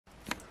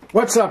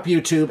What's up,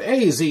 YouTube?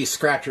 AZ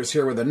Scratchers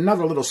here with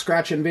another little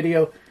scratching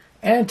video,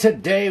 and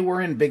today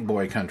we're in big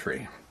boy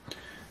country.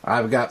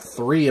 I've got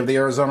 3 of the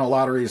Arizona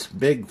Lottery's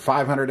big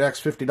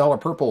 500X $50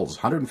 purples,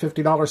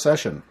 $150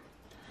 session.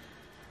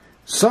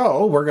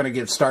 So, we're going to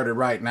get started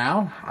right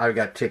now. I've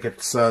got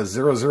tickets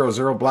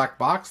 000 black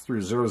box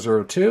through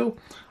 002.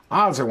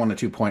 Odds are 1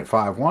 to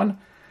 2.51.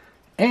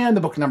 And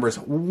the book number is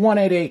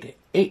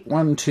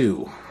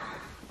 188812.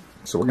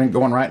 So we're going to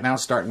go in right now,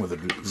 starting with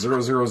a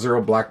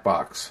 000 black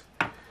box.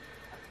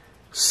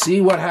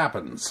 See what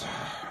happens.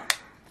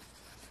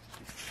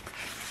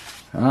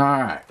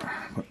 Alright,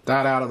 put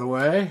that out of the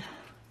way.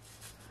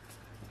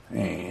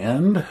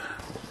 And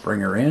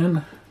bring her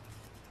in.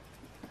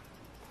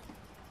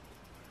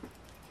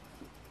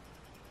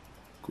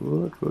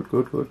 Good, good,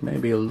 good, good.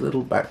 Maybe a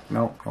little back.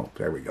 No,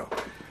 there we go.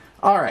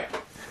 Alright.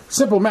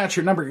 Simple match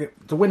your number,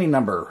 the winning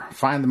number.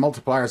 Find the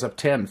multipliers up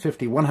 10,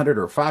 50, 100,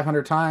 or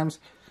 500 times.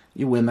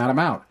 You win that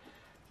amount.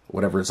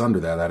 Whatever is under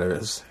that, that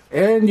is.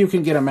 And you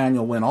can get a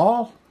manual win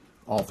all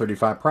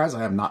 35 prizes.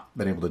 I have not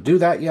been able to do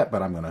that yet,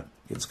 but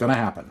it's gonna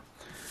happen.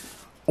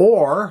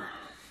 Or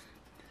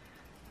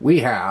we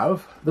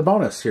have the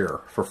bonus here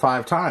for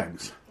 5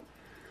 times.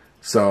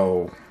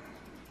 So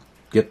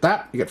get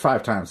that, you get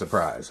 5 times the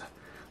prize.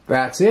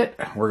 That's it.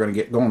 We're gonna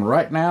get going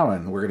right now,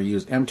 and we're gonna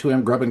use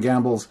M2M Grub and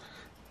Gamble's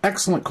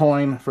excellent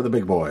coin for the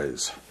big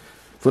boys.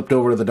 Flipped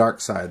over to the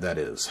dark side, that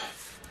is.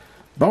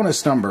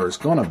 Bonus number is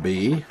gonna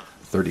be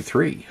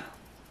 33.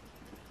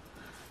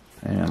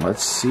 And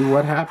let's see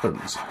what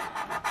happens.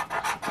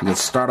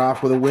 Let's start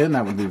off with a win.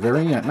 That would be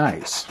very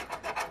nice.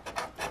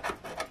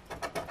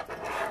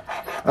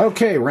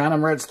 Okay,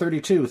 random reds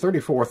 32,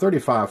 34,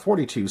 35,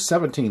 42,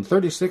 17,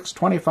 36,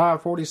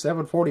 25,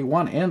 47,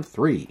 41, and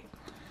 3.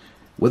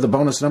 With a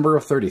bonus number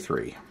of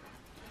 33.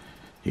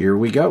 Here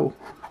we go.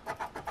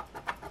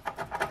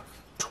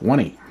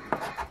 20,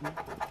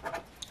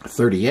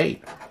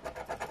 38,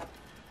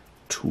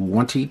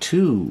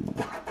 22,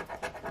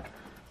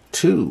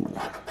 2,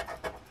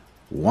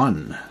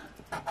 1,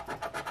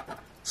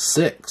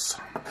 6,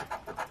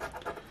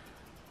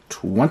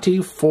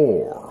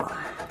 24,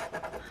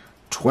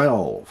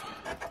 12,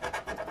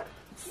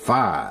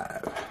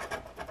 5,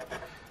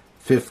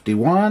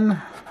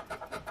 51,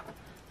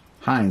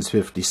 Heinz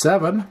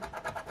 57,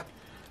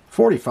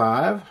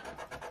 45,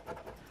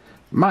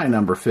 my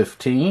number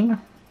 15,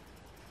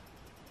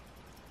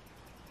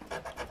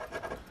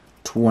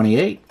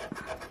 28,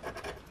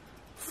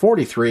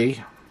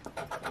 43,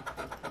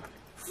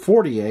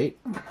 48,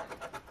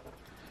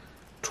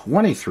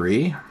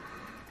 23,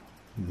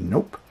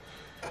 nope,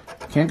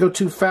 can't go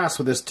too fast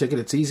with this ticket,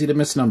 it's easy to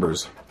miss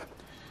numbers,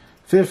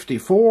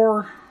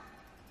 54,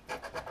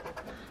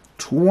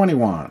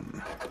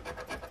 21,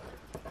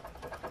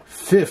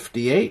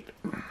 58,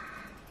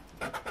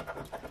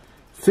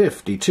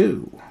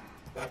 52,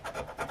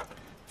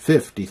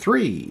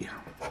 53,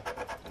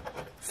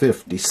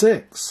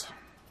 56,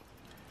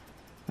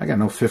 I got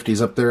no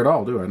 50s up there at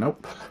all, do I?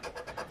 Nope.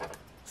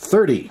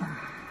 30,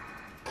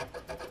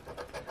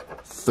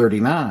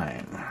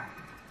 39,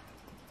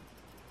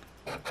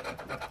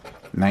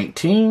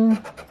 19,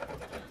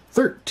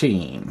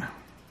 13,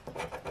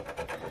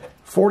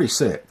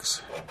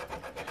 46,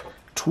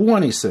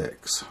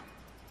 26,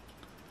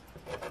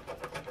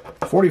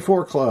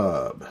 44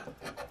 club,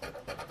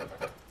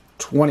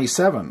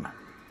 27,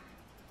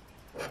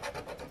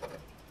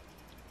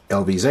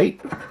 LV's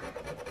 8,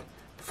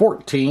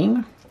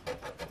 14,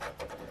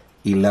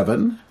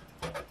 11,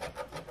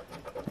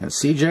 and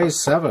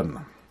CJ's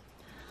 7.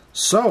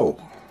 So,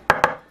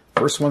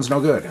 first one's no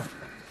good.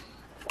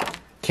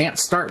 Can't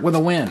start with a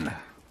win.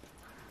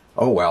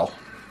 Oh well.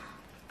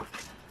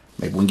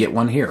 Maybe we can get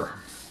one here.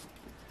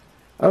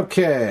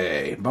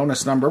 Okay,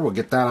 bonus number, we'll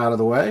get that out of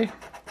the way.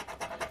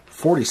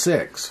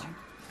 46.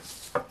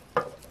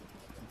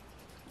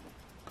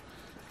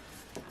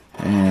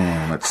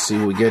 And let's see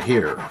what we get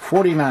here.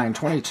 49,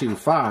 22,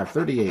 5,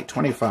 38,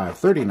 25,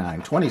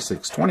 39,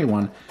 26,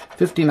 21,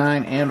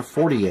 59, and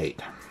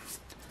 48.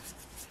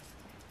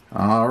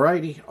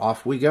 Alrighty,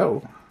 off we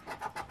go.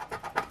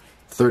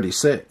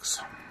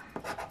 36,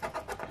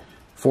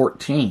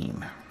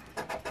 14,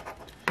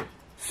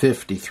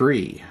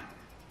 53,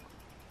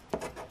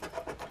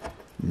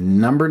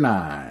 number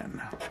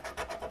 9,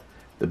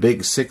 the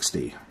big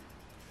 60,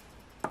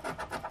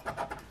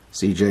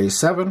 CJ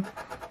 7,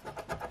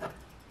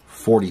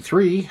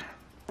 43,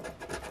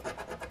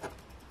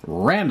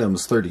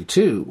 randoms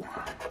 32,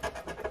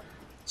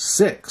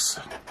 6,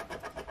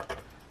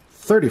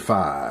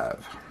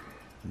 35,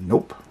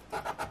 nope,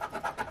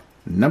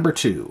 number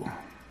 2,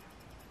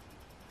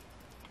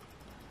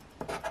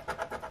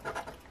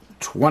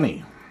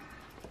 20,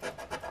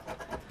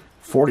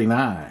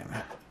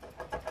 49,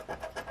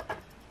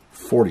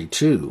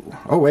 42.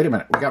 Oh, wait a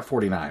minute. We got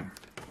 49.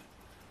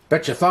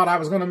 Bet you thought I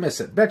was going to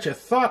miss it. Bet you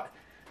thought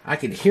I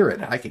could hear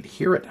it. I could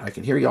hear it. I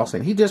could hear y'all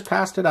saying, he just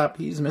passed it up.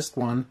 He's missed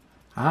one.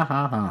 Ha,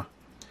 ha, ha.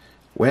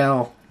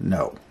 Well,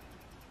 no.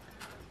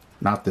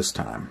 Not this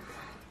time.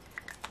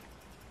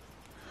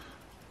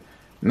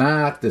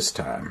 Not this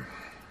time.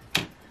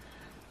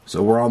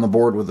 So we're on the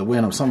board with the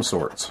win of some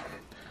sorts.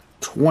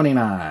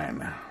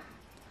 29.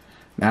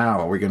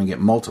 Now we're going to get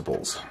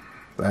multiples.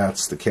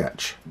 That's the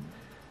catch.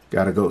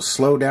 Got to go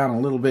slow down a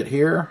little bit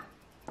here.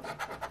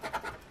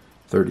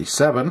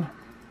 37.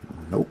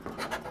 Nope.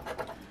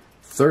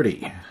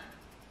 30.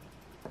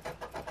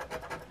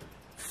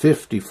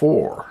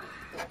 54.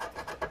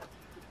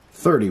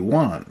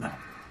 31.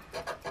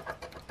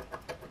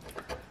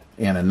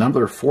 And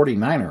another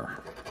 49er.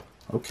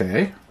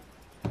 Okay.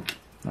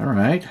 All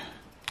right.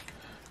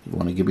 You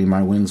want to give me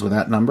my wins with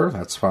that number?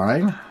 That's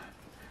fine.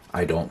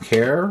 I don't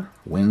care.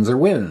 Wins are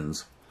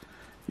wins.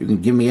 You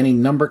can give me any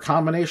number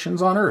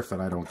combinations on earth and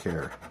I don't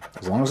care.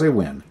 As long as they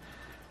win.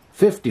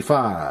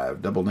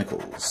 55, double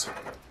nickels.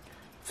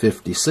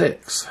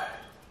 56.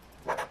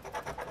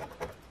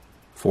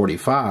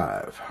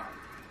 45.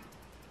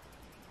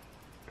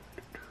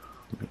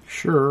 Make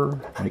sure.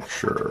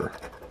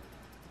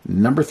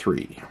 Number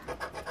 3.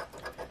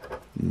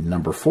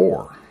 Number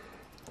 4.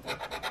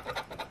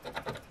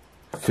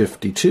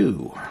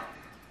 52.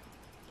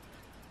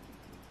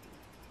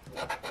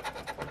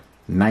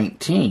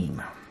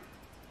 19.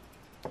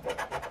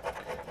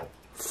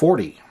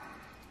 40.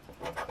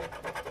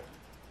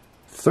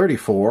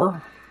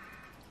 34.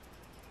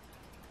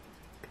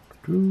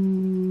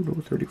 No,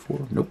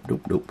 34.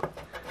 Nope.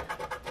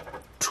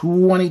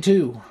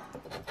 22.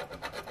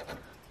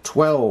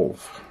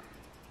 12.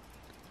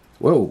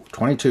 Whoa,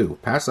 22.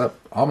 Pass up.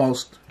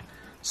 Almost.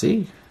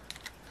 See?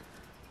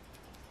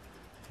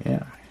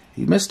 Yeah.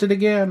 He missed it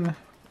again.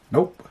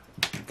 Nope.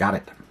 Got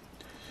it.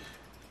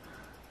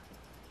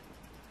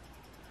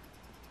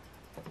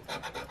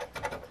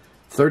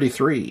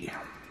 33.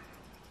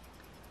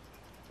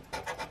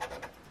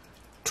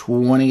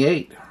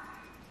 28.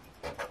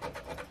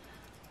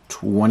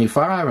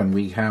 25, and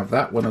we have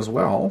that one as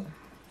well.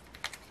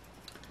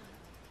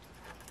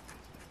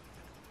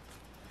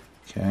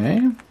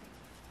 Okay.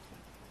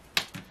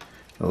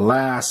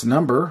 Last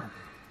number.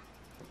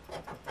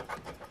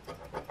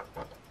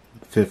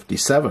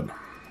 57.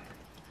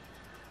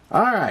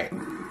 All right.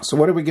 So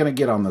what are we going to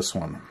get on this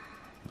one?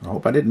 I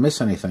hope I didn't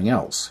miss anything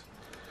else.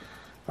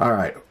 All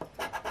right.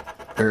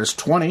 There's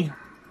 20.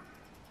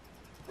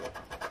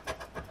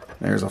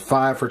 There's a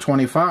 5 for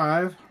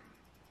 25.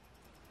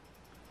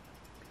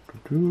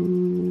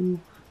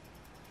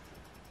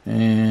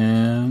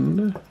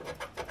 And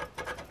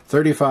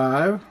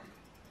 35.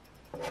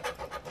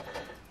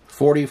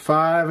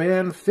 45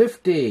 and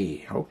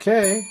 50.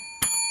 Okay.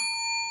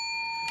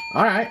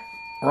 All right.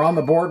 We're on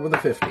the board with a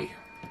 50.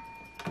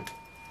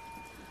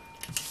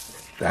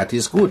 That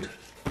is good.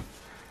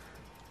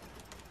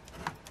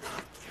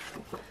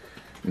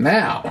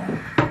 Now,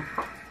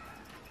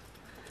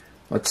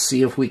 let's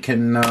see if we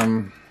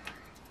can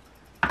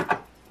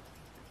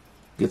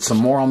get some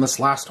more on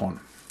this last one.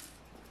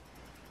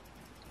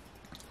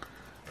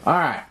 All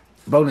right.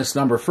 Bonus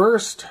number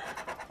first.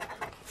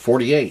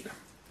 48.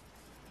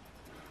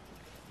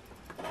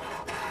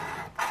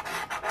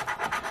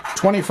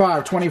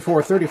 25,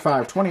 24,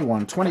 35,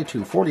 21,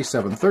 22,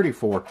 47,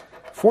 34,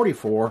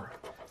 44,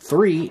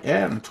 3,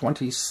 and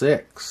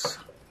 26.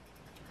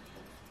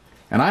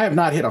 And I have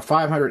not hit a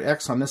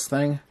 500X on this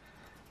thing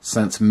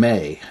since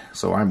May,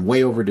 so I'm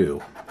way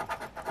overdue.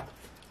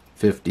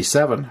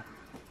 57,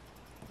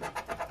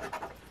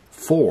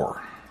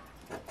 4,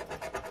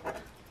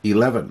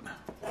 11,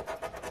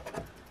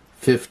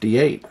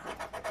 58,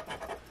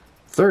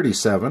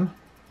 37,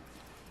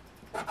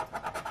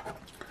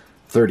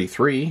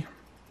 33,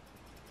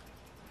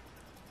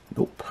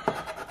 nope,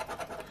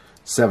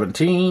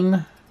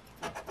 17,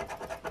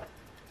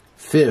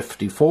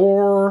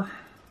 54,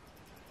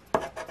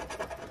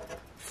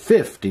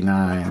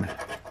 59,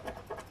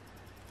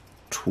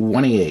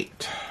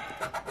 28.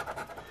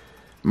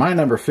 My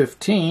number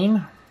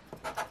 15,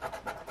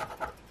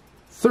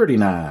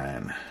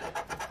 39,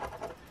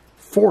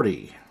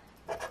 40,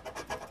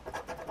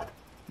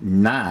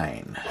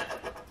 9,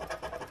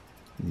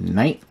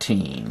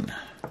 19,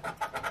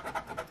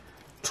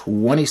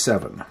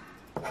 27,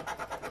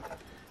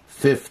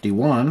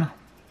 51,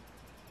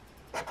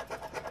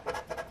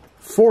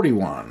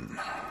 41.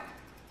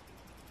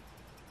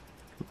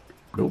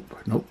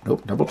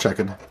 Nope, double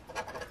checking.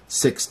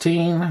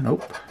 16,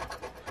 nope.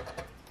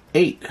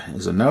 8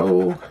 is a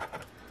no.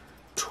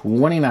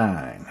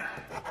 29.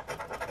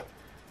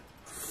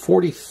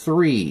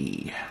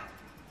 43.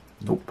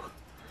 Nope.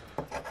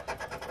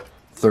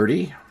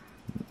 30.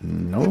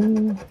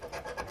 No.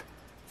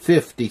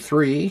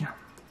 53.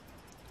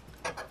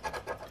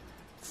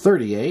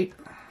 38.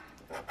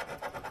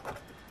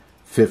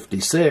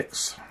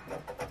 56.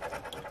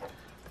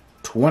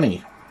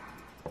 20.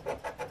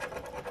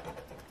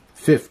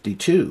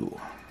 52.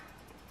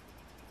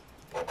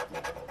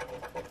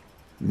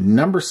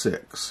 Number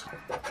 6.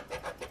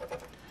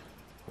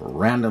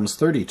 Randoms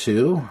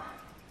 32.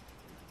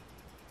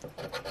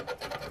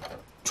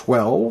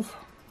 12.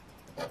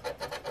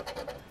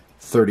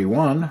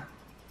 31.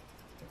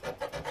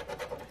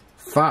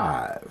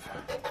 5.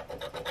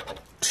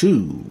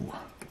 2.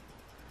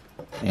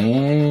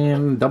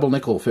 And double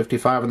nickel,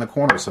 55 in the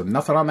corner, so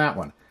nothing on that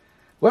one.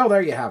 Well,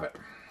 there you have it.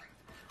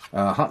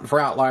 Hunting for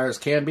outliers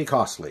can be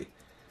costly.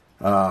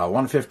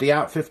 150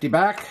 out, 50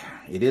 back.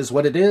 It is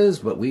what it is,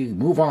 but we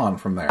move on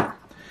from there.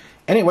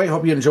 Anyway,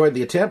 hope you enjoyed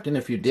the attempt, and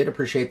if you did,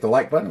 appreciate the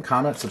like button,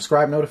 comment,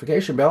 subscribe,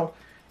 notification bell,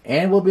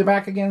 and we'll be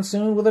back again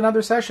soon with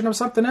another session of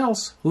something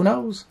else. Who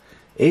knows?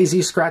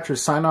 AZ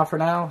Scratchers sign off for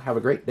now. Have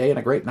a great day and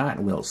a great night,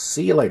 and we'll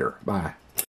see you later. Bye.